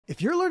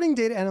If you're learning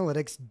data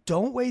analytics,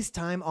 don't waste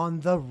time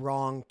on the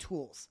wrong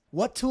tools.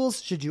 What tools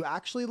should you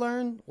actually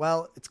learn?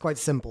 Well, it's quite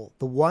simple.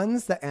 The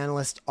ones that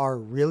analysts are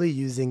really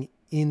using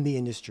in the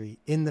industry,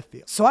 in the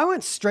field. So I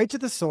went straight to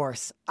the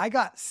source. I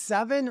got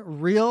 7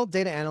 real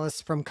data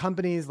analysts from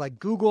companies like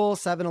Google,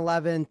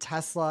 7-Eleven,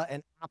 Tesla,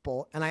 and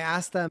Apple. And I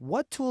asked them,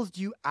 what tools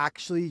do you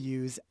actually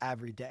use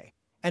every day?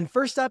 And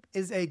first up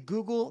is a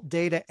Google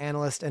data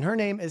analyst, and her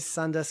name is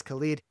Sundas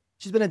Khalid.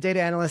 She's been a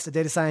data analyst, a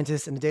data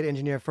scientist, and a data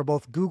engineer for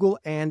both Google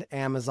and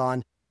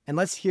Amazon. And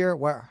let's hear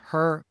what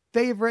her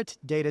favorite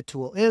data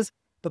tool is.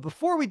 But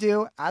before we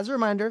do, as a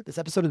reminder, this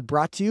episode is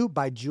brought to you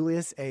by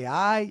Julius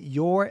AI,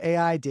 your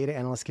AI data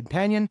analyst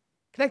companion.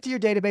 Connect to your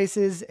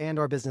databases and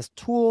or business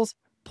tools,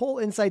 pull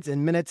insights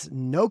in minutes,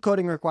 no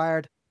coding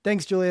required.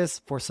 Thanks,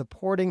 Julius, for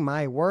supporting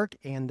my work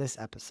and this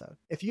episode.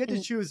 If you had to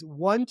choose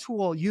one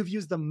tool you've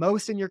used the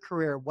most in your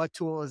career, what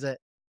tool is it?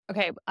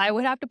 Okay, I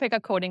would have to pick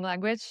a coding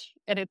language,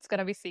 and it's going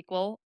to be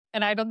SQL.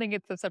 And I don't think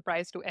it's a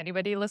surprise to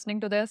anybody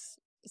listening to this.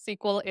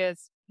 SQL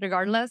is,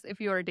 regardless if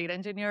you're a data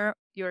engineer,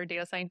 you're a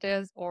data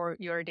scientist, or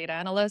you're a data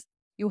analyst,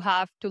 you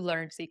have to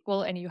learn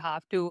SQL, and you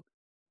have to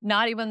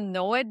not even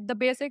know it, the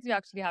basics. You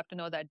actually have to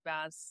know the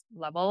advanced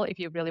level if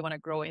you really want to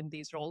grow in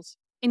these roles.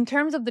 In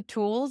terms of the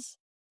tools,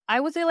 I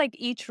would say like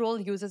each role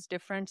uses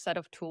different set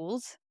of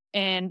tools,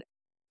 and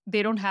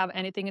they don't have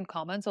anything in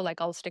common. So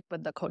like I'll stick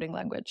with the coding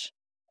language.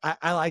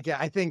 I like it.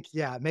 I think,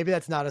 yeah, maybe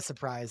that's not a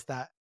surprise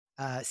that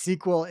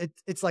SQL,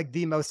 it's like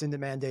the most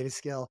in-demand data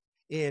skill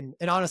in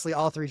honestly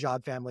all 3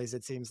 job families.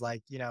 It seems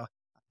like,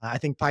 I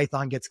think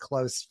Python gets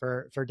close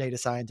for data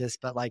scientists,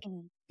 but like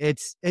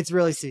it's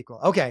really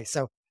SQL. Okay,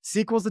 so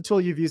SQL is the tool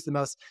you've used the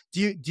most.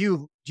 Do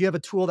you have a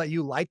tool that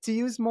you like to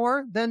use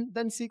more than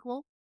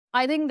SQL?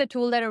 I think the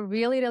tool that I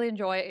really, really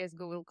enjoy is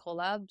Google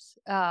Colab's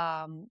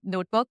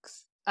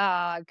notebooks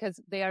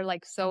because they are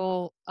like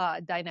so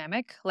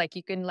dynamic. Like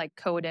you can like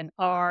code in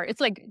R.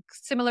 It's like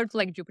similar to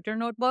like Jupyter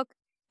Notebook,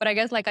 but I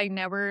guess like I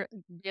never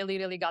really,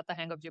 really got the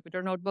hang of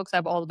Jupyter Notebooks.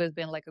 I've always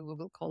been like a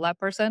Google Colab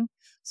person.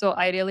 So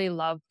I really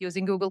love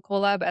using Google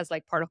Colab as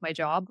like part of my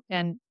job.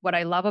 And what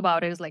I love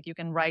about it is like you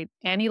can write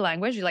any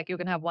language. Like you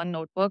can have one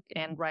notebook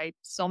and write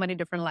so many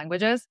different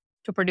languages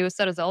to produce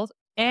the results.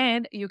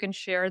 And you can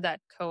share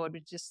that code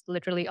with just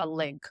literally a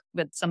link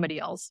with somebody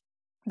else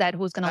that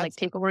who's going to like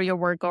take over your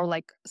work or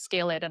like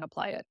scale it and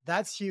apply it.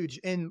 That's huge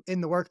in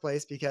the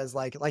workplace because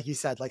like you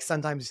said, like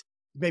sometimes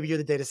maybe you're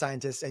the data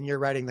scientist and you're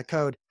writing the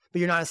code, but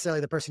you're not necessarily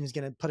the person who's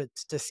going to put it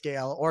to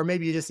scale, or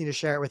maybe you just need to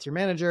share it with your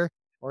manager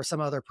or some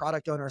other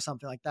product owner or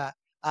something like that.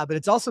 But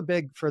it's also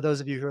big for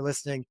those of you who are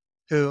listening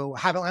who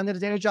haven't landed a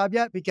data job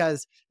yet,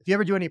 because if you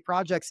ever do any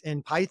projects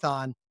in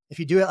Python, if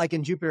you do it like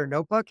in Jupyter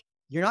Notebook,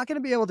 you're not going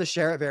to be able to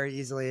share it very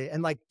easily.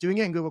 And like doing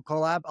it in Google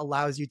Colab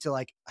allows you to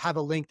like have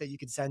a link that you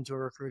could send to a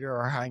recruiter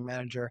or a hiring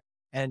manager.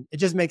 And it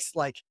just makes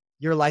like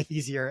your life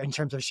easier in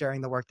terms of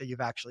sharing the work that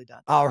you've actually done.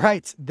 All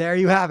right, there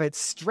you have it.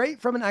 Straight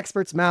from an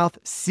expert's mouth,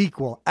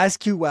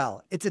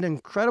 SQL. It's an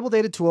incredible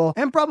data tool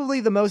and probably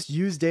the most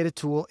used data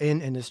tool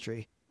in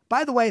industry.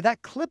 By the way,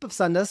 that clip of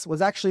Sundas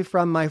was actually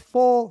from my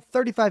full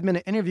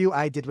 35-minute interview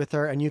I did with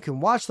her, and you can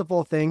watch the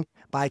full thing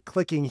by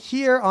clicking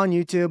here on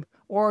YouTube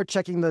or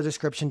checking the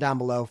description down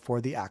below for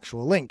the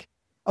actual link.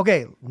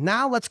 Okay,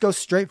 now let's go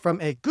straight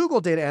from a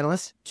Google data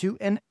analyst to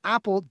an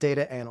Apple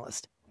data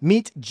analyst.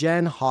 Meet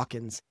Jen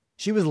Hawkins.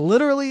 She was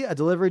literally a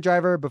delivery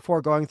driver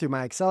before going through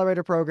my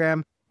accelerator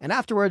program, and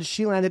afterwards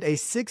she landed a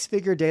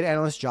 6-figure data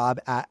analyst job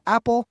at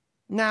Apple.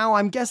 Now,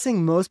 I'm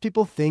guessing most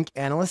people think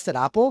analysts at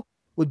Apple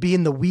would be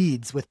in the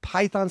weeds with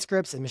Python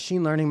scripts and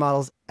machine learning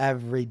models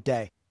every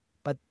day.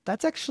 But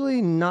that's actually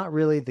not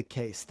really the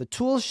case. The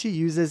tools she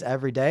uses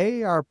every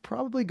day are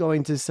probably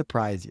going to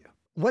surprise you.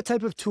 What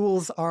type of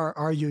tools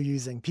are you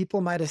using? People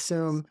might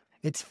assume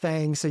it's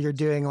Fang, so you're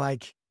doing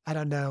like, I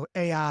don't know,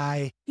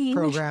 AI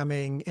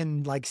programming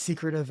in like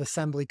secretive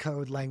assembly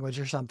code language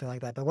or something like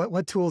that. But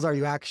what tools are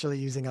you actually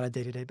using on a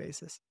day-to-day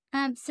basis?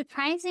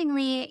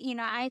 Surprisingly,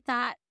 I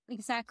thought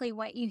exactly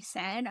what you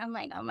said. I'm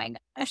like, oh my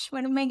gosh,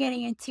 what am I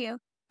getting into?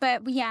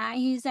 But yeah, I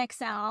use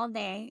Excel all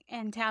day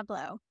and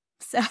Tableau.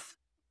 So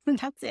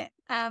that's it.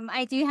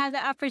 I do have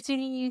the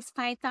opportunity to use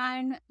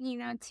Python,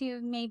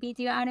 to maybe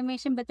do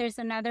automation, but there's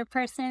another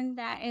person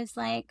that is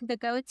like the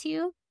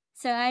go-to.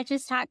 So I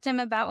just talked to him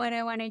about what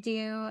I want to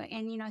do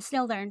and,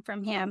 still learn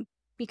from him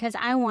because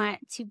I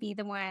want to be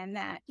the one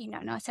that,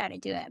 knows how to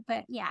do it.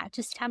 But yeah,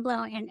 just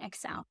Tableau and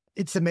Excel.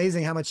 It's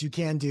amazing how much you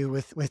can do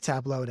with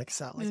Tableau and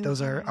Excel. Like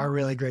those are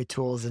really great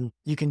tools and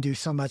you can do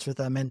so much with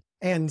them.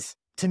 And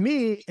to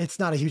me, it's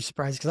not a huge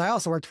surprise because I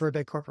also worked for a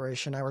big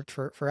corporation. I worked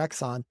for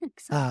Exxon.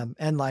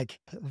 And like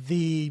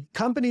the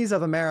companies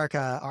of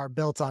America are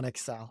built on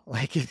Excel.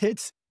 Like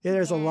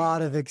there's a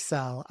lot of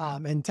Excel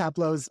and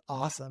Tableau's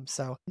awesome.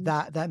 So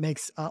that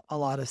makes a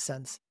lot of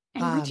sense.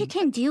 And what you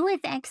can do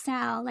with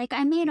Excel, like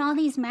I made all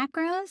these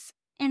macros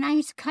and I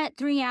just cut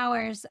 3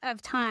 hours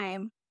of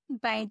time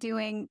by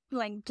doing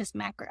like just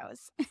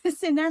macros.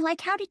 And they're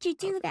like, how did you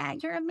do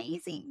that? You're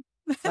amazing.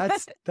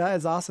 That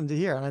is awesome to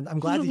hear. And I'm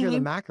glad to hear the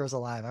macros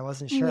alive. I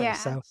wasn't sure. Yeah.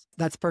 So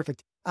that's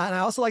perfect. And I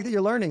also like that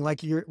you're learning,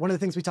 like one of the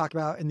things we talk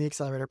about in the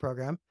accelerator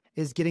program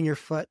is getting your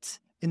foot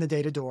in the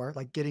data door,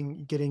 like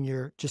getting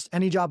your, just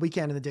any job we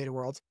can in the data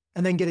world,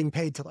 and then getting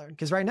paid to learn.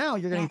 Because right now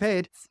you're getting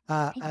paid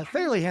a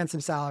fairly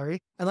handsome salary.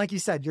 And like you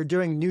said, you're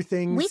doing new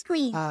things.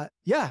 Weekly.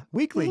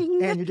 Weekly.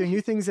 And you're doing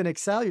new things in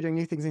Excel, you're doing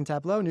new things in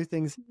Tableau, new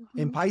things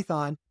in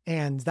Python.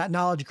 And that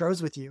knowledge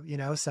grows with you,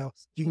 so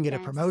you can get a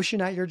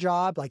promotion at your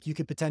job. Like you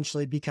could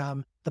potentially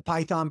become the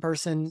Python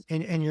person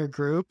in your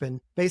group.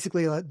 And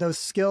basically those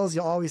skills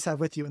you'll always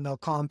have with you, and they'll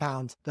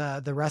compound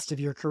the rest of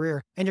your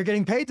career. And you're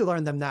getting paid to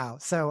learn them now.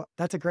 So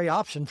that's a great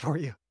option for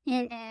you.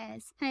 It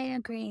is. I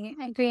agree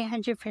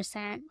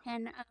 100%.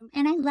 And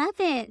I love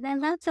it. I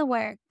love the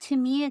work. To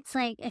me, it's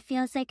like, it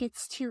feels like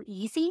it's too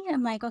easy.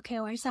 I'm like,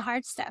 okay, where's the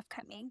hard stuff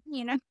coming?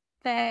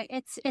 But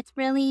it's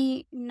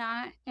really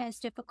not as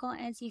difficult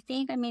as you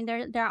think. I mean,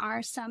 there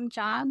are some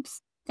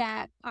jobs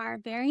that are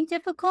very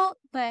difficult,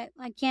 but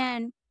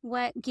again,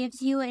 what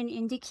gives you an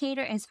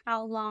indicator is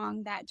how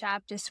long that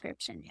job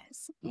description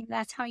is. And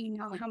that's how you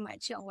know how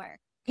much you'll work.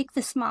 Pick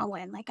the small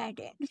one like I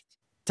did.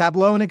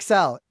 Tableau and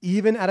Excel,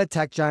 even at a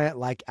tech giant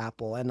like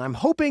Apple. And I'm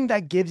hoping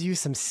that gives you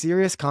some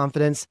serious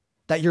confidence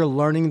that you're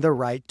learning the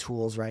right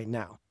tools right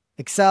now.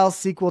 Excel,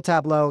 SQL,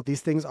 Tableau,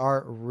 these things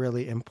are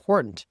really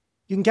important.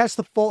 You can catch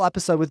the full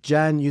episode with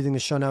Jen using the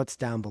show notes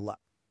down below.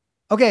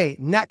 Okay,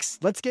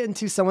 next, let's get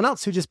into someone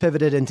else who just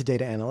pivoted into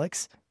data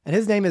analytics. And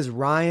his name is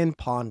Ryan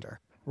Ponder.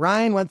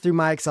 Ryan went through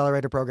my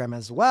accelerator program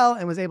as well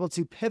and was able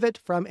to pivot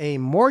from a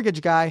mortgage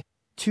guy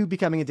to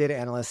becoming a data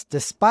analyst,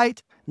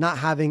 despite not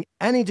having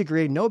any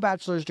degree, no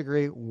bachelor's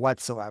degree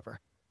whatsoever.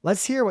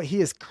 Let's hear what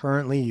he is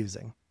currently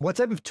using. What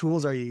type of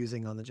tools are you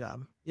using on the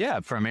job? Yeah,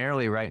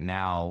 primarily right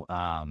now,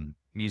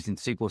 using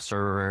SQL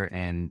Server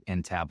and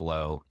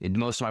Tableau. In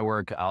most of my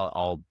work,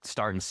 I'll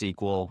start in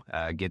SQL,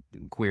 get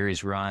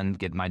queries run,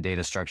 get my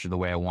data structured the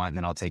way I want, and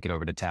then I'll take it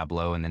over to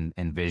Tableau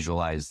and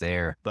visualize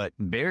there. But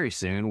very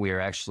soon, we are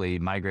actually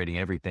migrating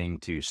everything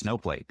to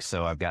Snowflake.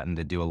 So I've gotten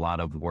to do a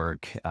lot of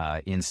work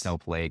in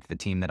Snowflake. The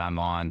team that I'm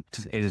on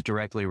is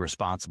directly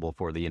responsible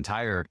for the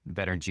entire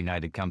Veterans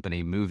United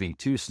company moving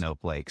to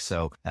Snowflake.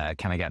 So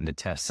kind of gotten to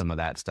test some of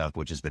that stuff,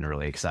 which has been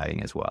really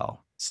exciting as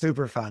well.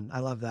 Super fun. I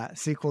love that.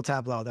 SQL,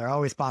 Tableau, they're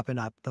always popping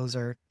up. Those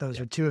are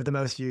two of the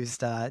most used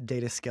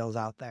data skills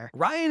out there.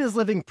 Ryan is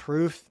living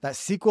proof that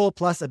SQL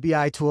plus a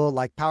BI tool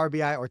like Power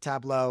BI or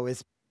Tableau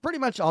is pretty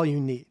much all you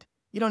need.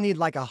 You don't need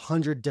like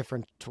 100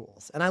 different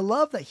tools. And I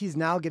love that he's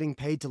now getting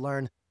paid to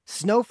learn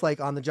Snowflake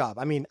on the job.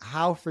 I mean,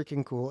 how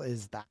freaking cool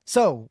is that?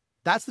 So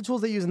that's the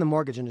tools they use in the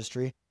mortgage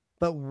industry.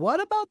 But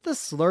what about the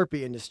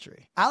Slurpee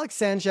industry? Alex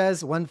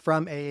Sanchez went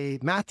from a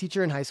math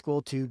teacher in high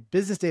school to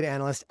business data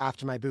analyst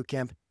after my boot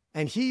camp.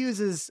 And he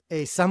uses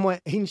a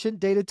somewhat ancient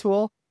data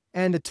tool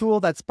and a tool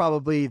that's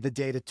probably the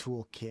data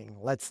tool king.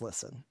 Let's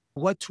listen.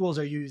 What tools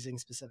are you using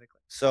specifically?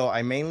 So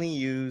I mainly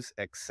use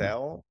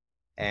Excel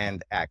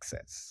and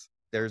Access.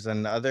 There's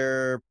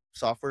another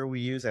software we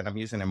use, and I'm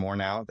using it more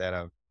now that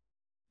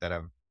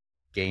I've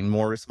gained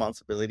more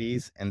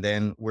responsibilities. And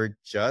then we're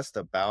just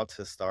about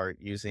to start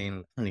using,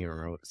 I don't even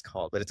remember what it's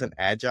called, but it's an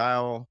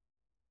agile.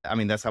 I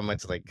mean, that's how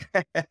much like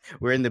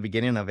we're in the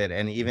beginning of it.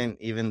 And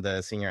even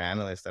the senior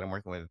analyst that I'm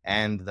working with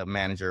and the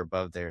manager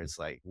above there is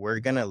like, we're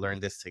going to learn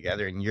this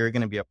together and you're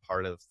going to be a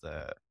part of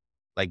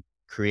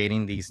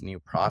creating these new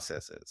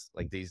processes,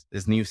 like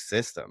this new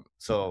system.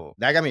 So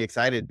that got me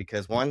excited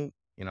because one,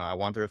 I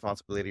want the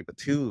responsibility, but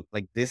two,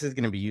 like this is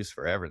going to be used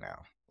forever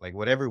now. Like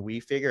whatever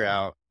we figure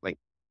out, like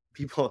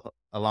people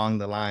along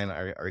the line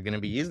are going to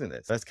be using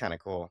this. That's kind of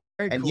cool.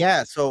 And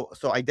yeah, so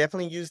I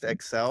definitely used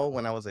Excel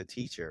when I was a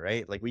teacher,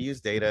 right? Like we use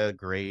data,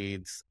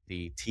 grades,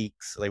 the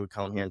TEKs, they would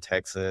call them here in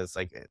Texas.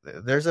 Like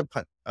there's a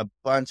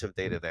bunch of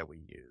data that we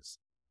use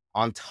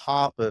on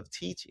top of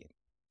teaching.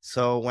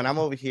 So when I'm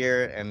over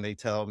here and they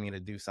tell me to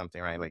do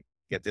something, right? Like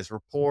get this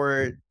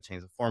report,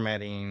 change the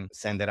formatting,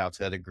 send it out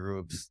to other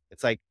groups.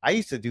 It's like, I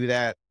used to do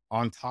that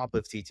on top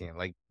of teaching.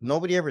 Like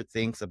nobody ever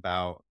thinks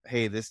about,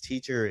 hey, this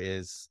teacher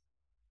is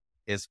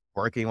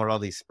working with all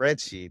these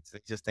spreadsheets. They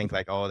just think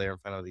like, oh, they're in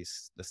front of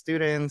the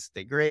students,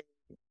 they grade,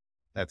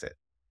 that's it.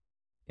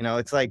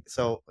 It's like,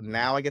 so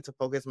now I get to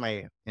focus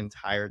my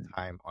entire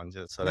time on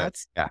just, so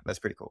that's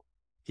pretty cool.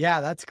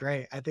 Yeah, that's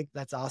great. I think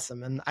that's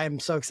awesome. And I'm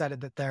so excited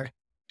that they're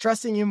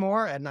trusting you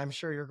more. And I'm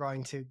sure you're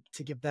going to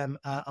give them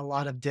a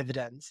lot of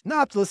dividends.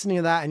 Now, after listening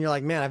to that and you're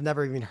like, man, I've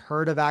never even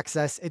heard of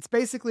Access. It's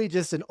basically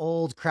just an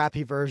old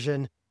crappy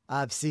version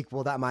of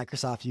SQL that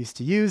Microsoft used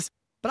to use.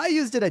 But I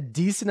used it a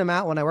decent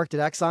amount when I worked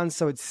at Exxon,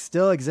 so it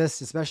still exists,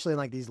 especially in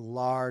like these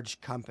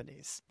large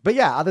companies. But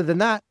yeah, other than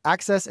that,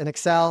 Access and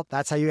Excel,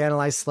 that's how you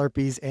analyze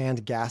Slurpees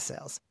and gas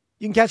sales.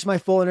 You can catch my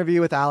full interview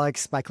with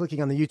Alex by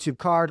clicking on the YouTube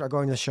card or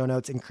going to the show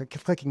notes and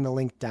clicking the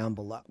link down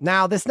below.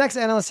 Now, this next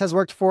analyst has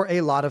worked for a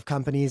lot of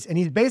companies, and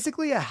he's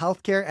basically a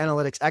healthcare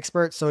analytics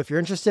expert. So if you're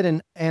interested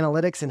in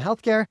analytics in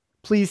healthcare,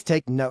 please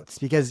take notes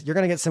because you're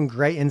going to get some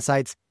great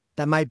insights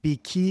that might be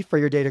key for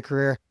your data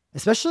career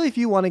especially if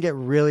you want to get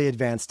really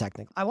advanced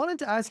technical. I wanted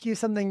to ask you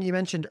something you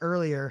mentioned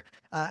earlier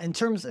in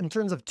terms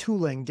of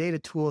tooling, data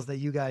tools that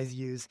you guys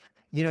use.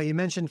 You know, you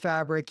mentioned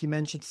Fabric, you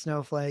mentioned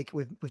Snowflake.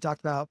 We've talked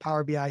about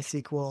Power BI,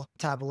 SQL,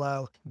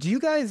 Tableau. Do you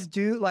guys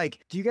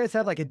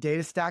have like a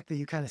data stack that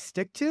you kind of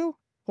stick to?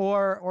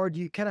 Or do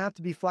you kind of have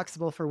to be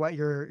flexible for what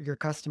your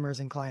customers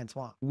and clients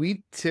want?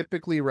 We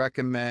typically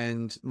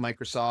recommend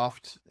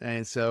Microsoft.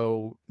 And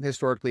so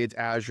historically it's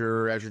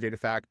Azure Data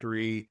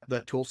Factory,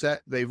 the tool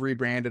set. They've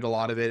rebranded a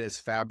lot of it as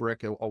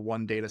Fabric, a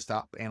one data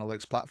stop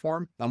analytics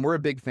platform. We're a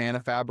big fan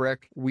of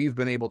Fabric. We've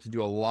been able to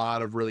do a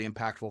lot of really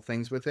impactful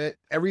things with it.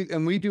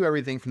 And we do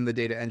everything from the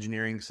data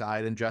engineering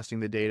side,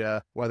 ingesting the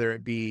data, whether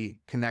it be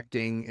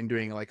connecting and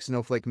doing like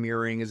Snowflake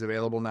mirroring is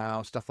available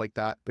now, stuff like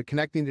that. But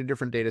connecting to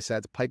different data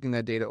sets, piping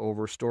that data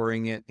over,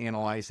 storing it,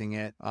 analyzing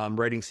it,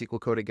 writing SQL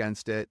code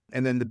against it.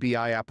 And then the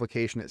BI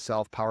application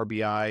itself, Power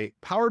BI.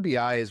 Power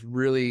BI has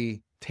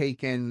really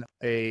taken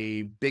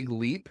a big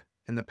leap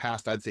in the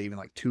past, I'd say even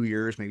like 2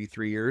 years, maybe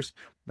 3 years,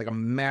 like a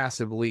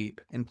massive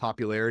leap in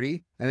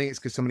popularity. I think it's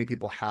because so many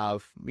people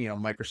have,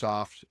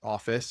 Microsoft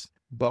Office,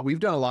 but we've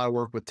done a lot of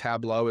work with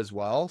Tableau as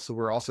well. So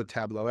we're also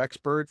Tableau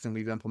experts, and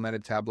we've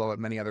implemented Tableau at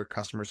many other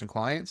customers and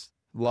clients.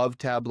 Love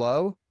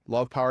Tableau,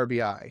 love Power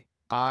BI.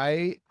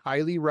 I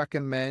highly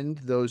recommend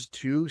those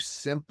two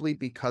simply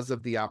because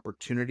of the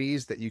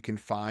opportunities that you can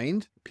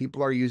find.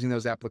 People are using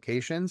those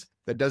applications.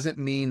 That doesn't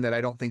mean that I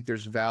don't think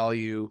there's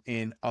value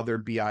in other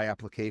BI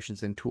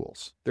applications and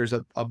tools. There's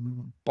a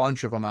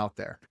bunch of them out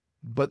there.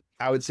 But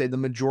I would say the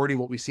majority of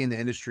what we see in the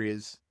industry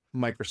is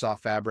Microsoft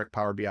Fabric,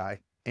 Power BI,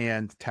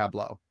 and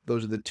Tableau.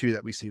 Those are the two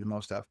that we see the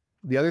most of.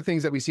 The other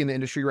things that we see in the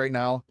industry right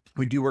now,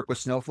 we do work with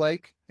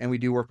Snowflake and we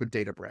do work with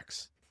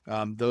Databricks.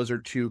 Those are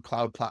two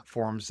cloud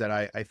platforms that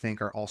I think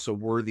are also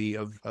worthy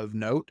of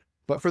note.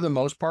 But for the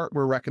most part,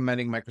 we're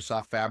recommending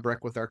Microsoft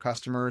Fabric with our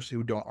customers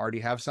who don't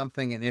already have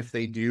something. And if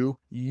they do,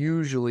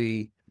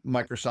 usually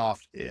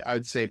Microsoft, I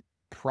would say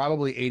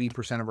probably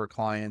 80% of our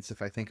clients,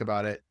 if I think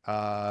about it,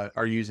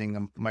 are using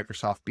a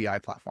Microsoft BI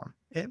platform.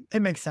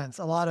 It makes sense.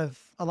 A lot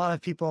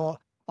of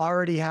people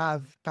already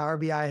have Power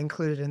BI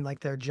included in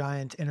like their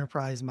giant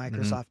enterprise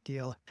Microsoft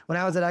deal. When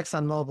I was at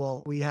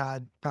ExxonMobil, we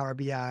had Power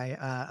BI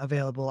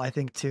available, I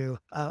think, to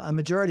a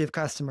majority of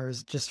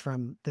customers just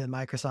from the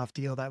Microsoft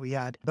deal that we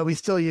had. But we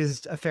still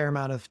used a fair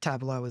amount of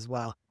Tableau as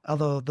well,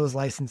 although those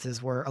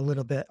licenses were a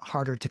little bit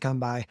harder to come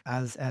by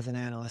as an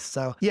analyst.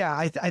 So yeah,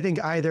 I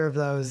think either of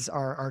those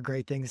are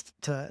great things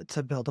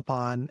to build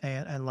upon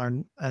and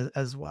learn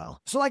as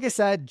well. So like I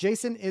said,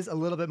 Jason is a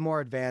little bit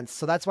more advanced.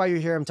 So that's why you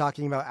hear him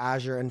talking about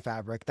Azure and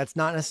Fabric. That's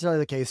not necessarily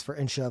the case for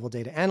entry-level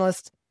data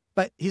analysts,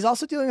 but he's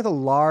also dealing with a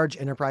large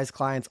enterprise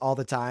clients all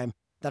the time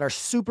that are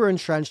super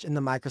entrenched in the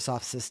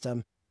Microsoft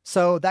system.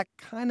 So that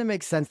kind of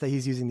makes sense that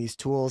he's using these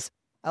tools.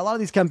 A lot of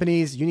these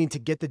companies, you need to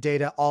get the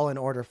data all in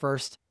order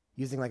first,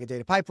 using like a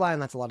data pipeline.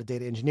 That's a lot of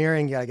data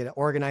engineering. You got to get it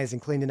organized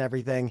and cleaned and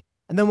everything.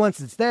 And then once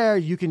it's there,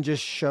 you can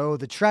just show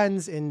the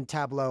trends in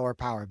Tableau or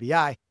Power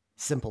BI.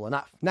 Simple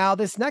enough. Now,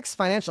 this next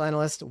financial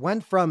analyst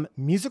went from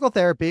musical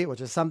therapy,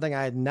 which is something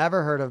I had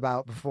never heard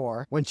about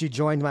before when she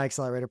joined my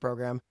accelerator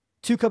program,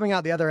 to coming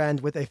out the other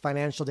end with a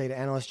financial data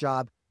analyst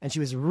job. And she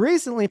was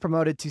recently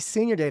promoted to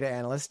senior data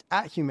analyst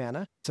at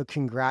Humana. So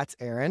congrats,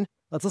 Erin.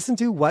 Let's listen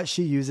to what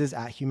she uses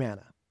at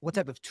Humana. What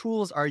type of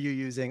tools are you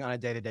using on a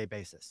day-to-day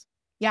basis?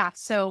 Yeah,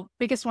 so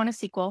biggest one is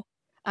SQL.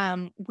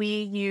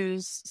 We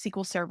use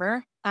SQL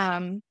Server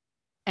and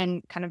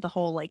kind of the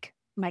whole like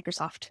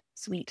Microsoft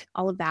suite,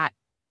 all of that.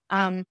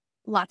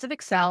 Lots of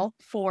Excel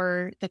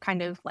for the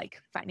kind of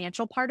like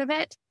financial part of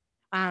it.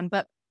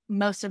 But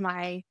most of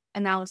my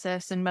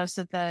analysis and most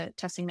of the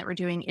testing that we're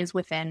doing is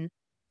within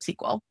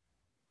SQL.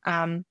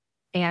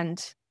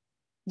 And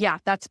yeah,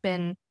 it's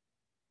been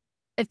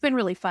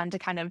really fun to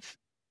kind of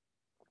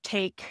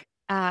take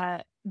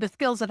the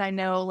skills that I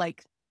know,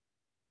 like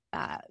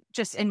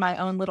just in my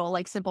own little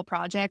like simple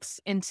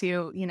projects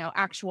into,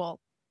 actual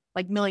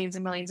like millions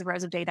and millions of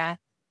rows of data,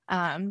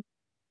 and,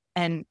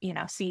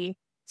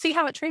 see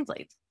how it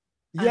translates.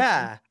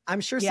 Yeah,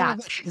 I'm sure some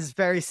of it is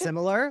very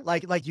similar.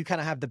 Like you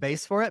kind of have the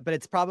base for it, but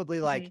it's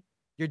probably like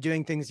you're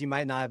doing things you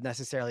might not have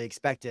necessarily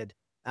expected,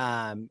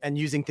 and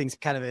using things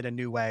kind of in a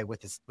new way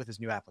with this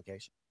new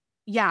application.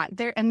 Yeah,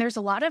 there's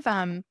a lot of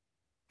kind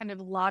of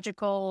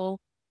logical,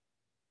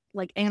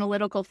 like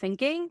analytical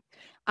thinking,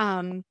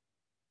 and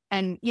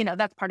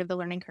that's part of the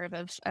learning curve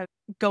of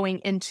going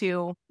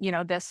into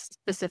this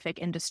specific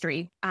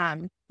industry,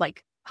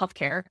 like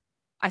healthcare.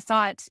 I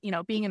thought,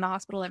 being in the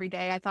hospital every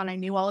day, I thought I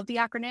knew all of the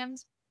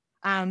acronyms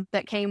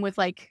that came with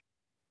like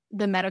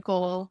the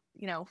medical,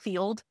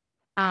 field.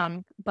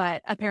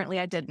 But apparently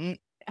I didn't.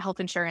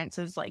 Health insurance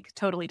is like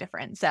totally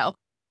different. So,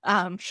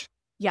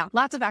 yeah,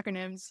 lots of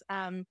acronyms,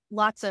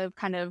 lots of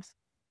kind of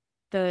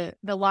the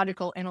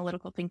logical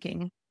analytical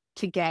thinking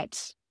to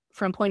get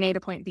from point A to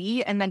point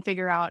B and then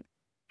figure out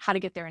how to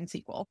get there in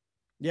SQL.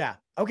 Yeah.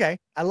 Okay.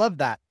 I love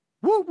that.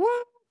 Woo woo.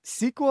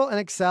 SQL and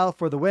Excel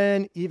for the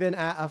win, even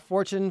at a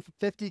Fortune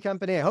 50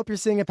 company. I hope you're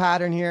seeing a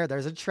pattern here.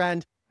 There's a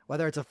trend,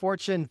 whether it's a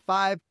Fortune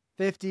 5,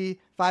 50,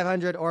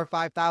 500, or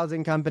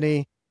 5,000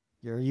 company,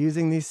 you're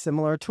using these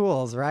similar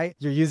tools, right?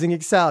 You're using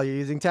Excel, you're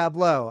using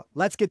Tableau.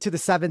 Let's get to the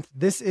seventh.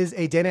 This is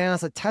a data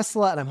analyst at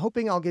Tesla, and I'm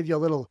hoping I'll give you a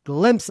little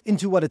glimpse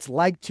into what it's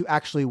like to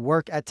actually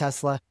work at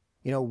Tesla.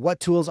 You know, what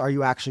tools are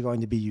you actually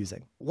going to be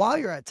using? While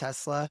you're at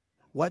Tesla,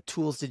 what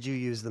tools did you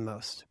use the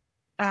most?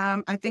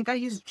 I think I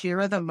used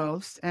Jira the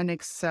most and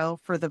Excel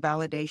for the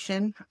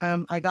validation.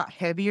 I got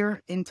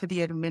heavier into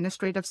the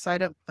administrative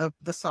side of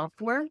the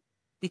software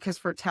because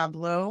for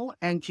Tableau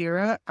and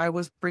Jira, I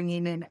was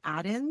bringing in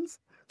add-ins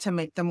to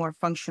make them more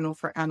functional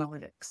for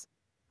analytics.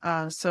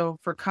 So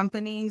for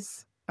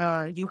companies,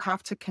 you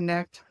have to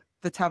connect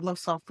the Tableau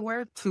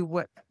software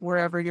to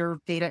wherever your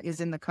data is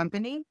in the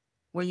company.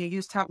 When you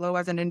use Tableau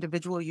as an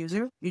individual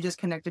user, you just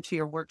connect it to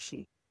your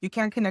worksheet. You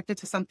can connect it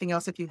to something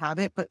else if you have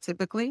it, but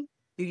typically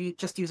you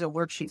just use a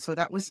worksheet. So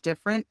that was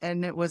different.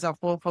 And it was a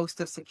whole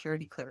host of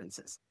security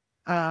clearances.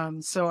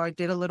 So I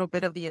did a little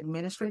bit of the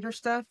administrator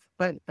stuff,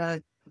 but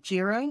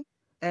Jira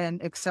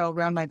and Excel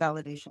ran my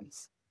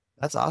validations.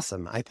 That's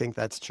awesome. I think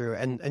that's true.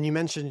 And you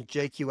mentioned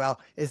JQL.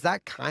 Is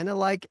that kind of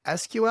like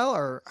SQL,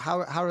 or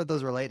how are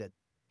those related?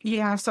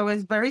 Yeah, so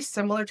it's very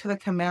similar to the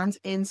commands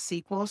in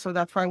SQL. So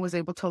that's why I was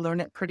able to learn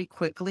it pretty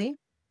quickly.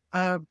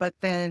 But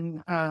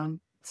then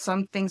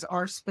some things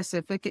are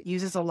specific. It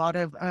uses a lot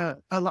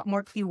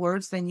more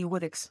keywords than you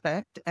would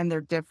expect, and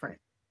they're different.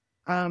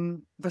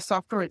 The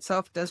software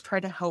itself does try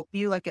to help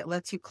you, like it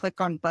lets you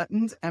click on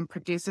buttons and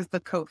produces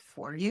the code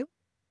for you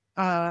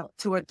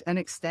to an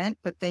extent,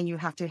 but then you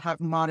have to have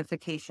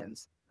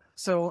modifications.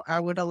 So I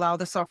would allow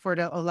the software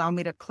to allow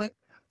me to click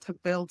to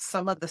build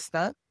some of the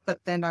stuff, but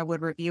then I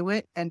would review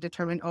it and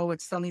determine, oh, it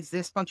still needs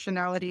this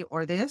functionality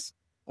or this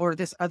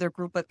other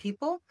group of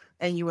people.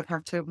 And you would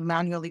have to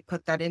manually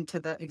put that into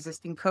the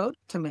existing code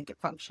to make it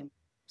function.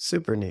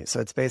 Super neat.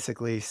 So it's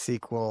basically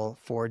SQL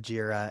for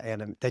Jira,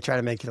 and they try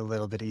to make it a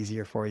little bit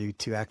easier for you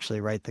to actually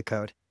write the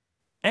code.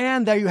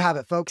 And there you have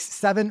it, folks.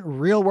 7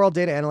 real-world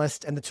data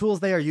analysts and the tools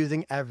they are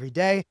using every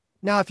day.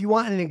 Now, if you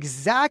want an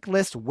exact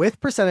list with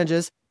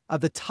percentages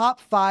of the top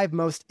 5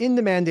 most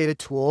in-demand data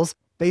tools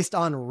based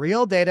on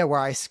real data, where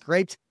I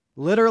scraped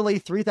literally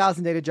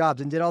 3,000 data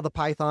jobs and did all the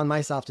Python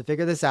myself to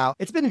figure this out,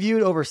 it's been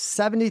viewed over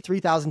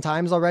 73,000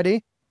 times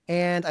already,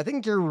 and I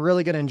think you're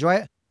really going to enjoy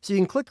it. So you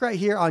can click right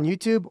here on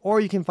YouTube, or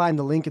you can find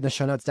the link in the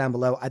show notes down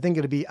below. I think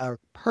it'll be a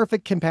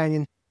perfect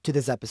companion to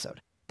this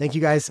episode. Thank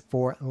you guys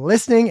for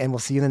listening, and we'll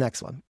see you in the next one.